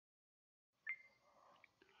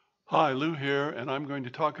Hi, Lou here, and I'm going to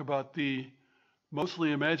talk about the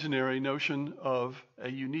mostly imaginary notion of a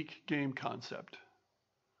unique game concept.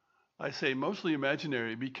 I say mostly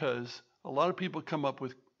imaginary because a lot of people come up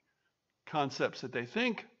with concepts that they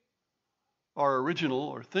think are original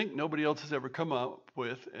or think nobody else has ever come up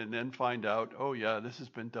with, and then find out, oh yeah, this has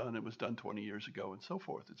been done, it was done 20 years ago, and so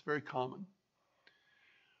forth. It's very common.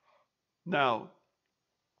 Now,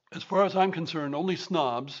 as far as I'm concerned, only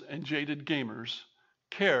snobs and jaded gamers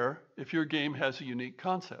care if your game has a unique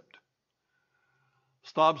concept.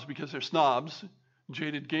 Snobs because they're snobs,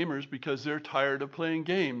 jaded gamers because they're tired of playing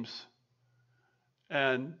games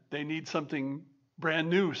and they need something brand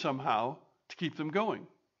new somehow to keep them going.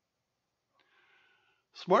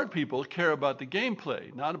 Smart people care about the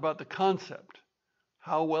gameplay, not about the concept.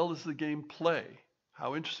 How well does the game play?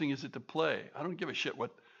 How interesting is it to play? I don't give a shit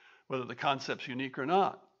whether the concept's unique or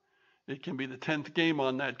not. It can be the 10th game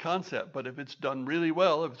on that concept, but if it's done really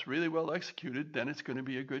well, if it's really well executed, then it's going to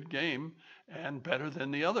be a good game and better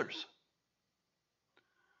than the others.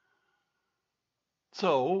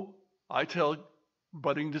 So I tell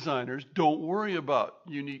budding designers, don't worry about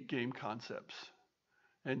unique game concepts.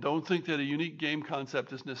 And don't think that a unique game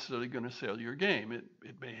concept is necessarily going to sell your game.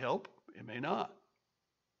 It may help, it may not.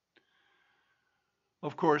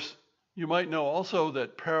 Of course, you might know also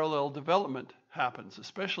that parallel development happens,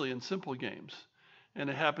 especially in simple games. And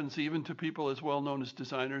it happens even to people as well known as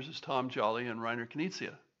designers as Tom Jolly and Reiner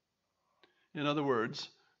Knizia. In other words,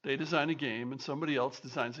 they design a game and somebody else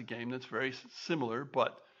designs a game that's very similar,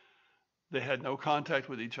 but they had no contact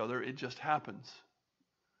with each other. It just happens.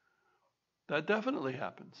 That definitely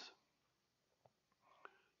happens.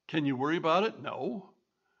 Can you worry about it? No.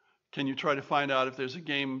 Can you try to find out if there's a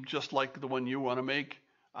game just like the one you want to make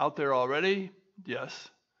out there already? Yes.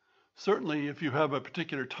 Certainly, if you have a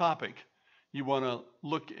particular topic, you want to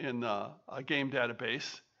look in a game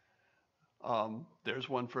database. There's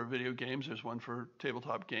one for video games, there's one for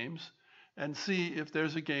tabletop games, and see if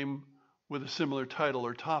there's a game with a similar title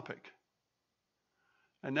or topic.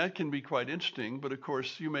 And that can be quite interesting, but of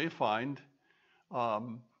course you may find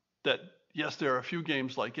that, yes, there are a few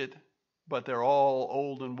games like it, but they're all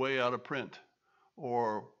old and way out of print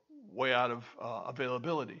or way out of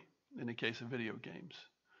availability in the case of video games.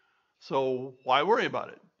 So why worry about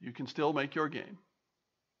it? You can still make your game.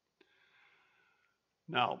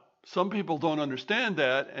 Now, some people don't understand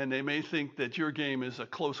that, and they may think that your game is a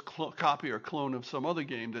close copy or clone of some other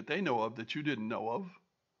game that they know of that you didn't know of.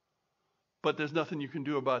 But there's nothing you can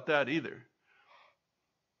do about that either.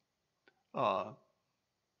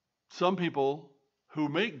 Some people who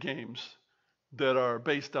make games that are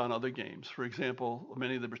based on other games, for example,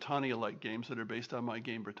 many of the Britannia-like games that are based on my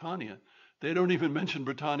game Britannia, they don't even mention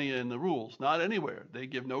Britannia in the rules, not anywhere. They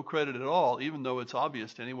give no credit at all, even though it's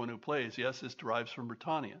obvious to anyone who plays, yes, this derives from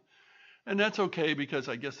Britannia. And that's okay because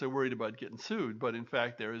I guess they're worried about getting sued, but in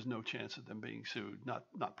fact there is no chance of them being sued,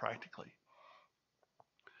 not practically.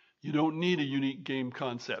 You don't need a unique game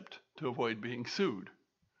concept to avoid being sued.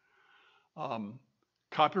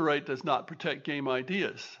 Copyright does not protect game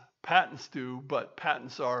ideas. Patents do, but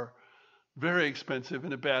patents are very expensive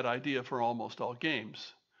and a bad idea for almost all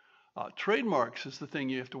games. Trademarks is the thing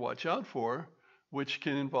you have to watch out for, which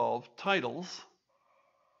can involve titles,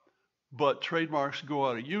 but trademarks go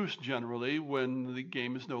out of use generally when the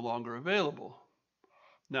game is no longer available.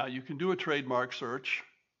 Now, you can do a trademark search,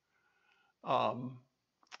 but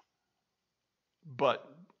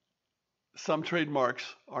some trademarks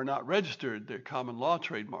are not registered. They're common law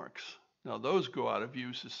trademarks. Now, those go out of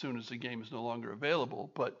use as soon as the game is no longer available,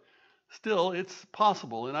 but still, it's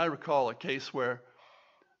possible. And I recall a case where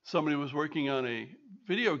somebody was working on a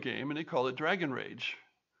video game and they called it Dragon Rage.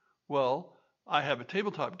 Well, I have a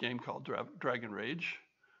tabletop game called Dragon Rage,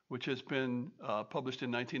 which has been published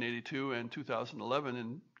in 1982 and 2011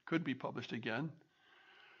 and could be published again.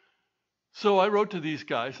 So I wrote to these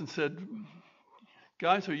guys and said,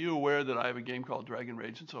 guys, are you aware that I have a game called Dragon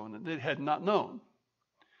Rage and so on? And they had not known.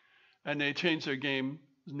 And they changed their game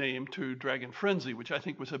name to Dragon Frenzy, which I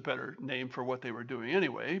think was a better name for what they were doing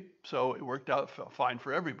anyway. So it worked out fine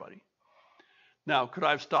for everybody. Now, could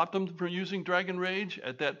I have stopped them from using Dragon Rage?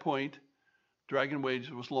 At that point, Dragon Rage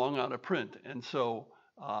was long out of print. And so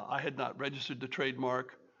I had not registered the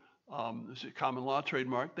trademark. It was a common law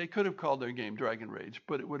trademark. They could have called their game Dragon Rage,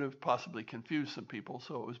 but it would have possibly confused some people.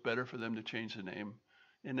 So it was better for them to change the name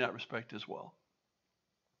in that respect as well.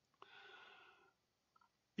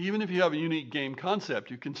 Even if you have a unique game concept,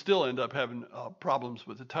 you can still end up having problems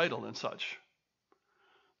with the title and such.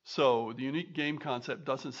 So the unique game concept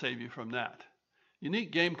doesn't save you from that.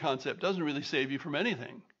 Unique game concept doesn't really save you from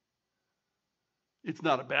anything. It's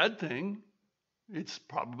not a bad thing. It's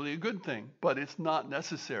probably a good thing, but it's not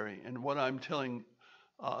necessary. And what I'm telling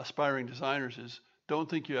aspiring designers is don't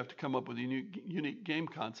think you have to come up with a unique game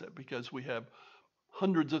concept because we have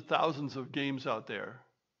hundreds of thousands of games out there.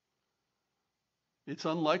 It's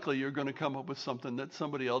unlikely you're going to come up with something that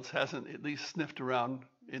somebody else hasn't at least sniffed around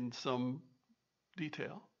in some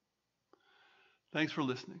detail. Thanks for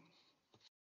listening.